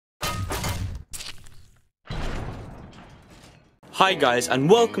Hi guys, and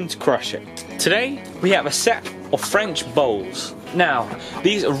welcome to Crush It. Today we have a set of French bowls. Now,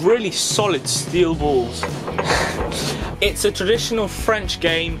 these are really solid steel balls. It's a traditional French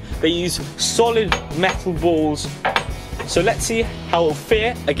game. They use solid metal balls. So let's see how it'll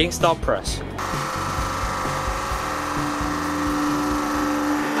fare against our press.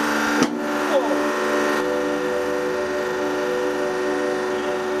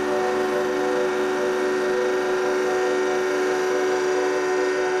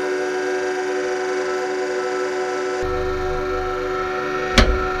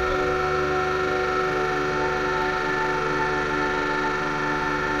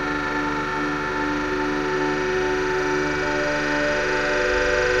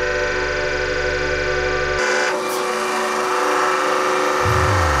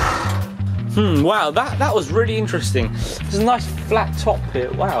 Wow, that was really interesting. There's a nice flat top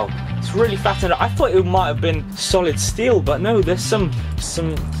here. Wow, it's really flat. I thought it might have been solid steel, but no, there's some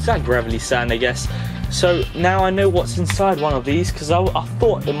gravelly sand, I guess. So now I know what's inside one of these, because I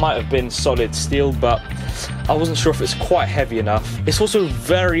thought it might have been solid steel, but I wasn't sure if it's quite heavy enough. It's also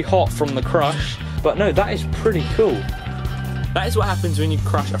very hot from the crush, but no, that is pretty cool. That is what happens when you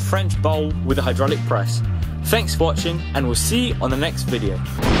crush a French bowl with a hydraulic press. Thanks for watching, and we'll see you on the next video.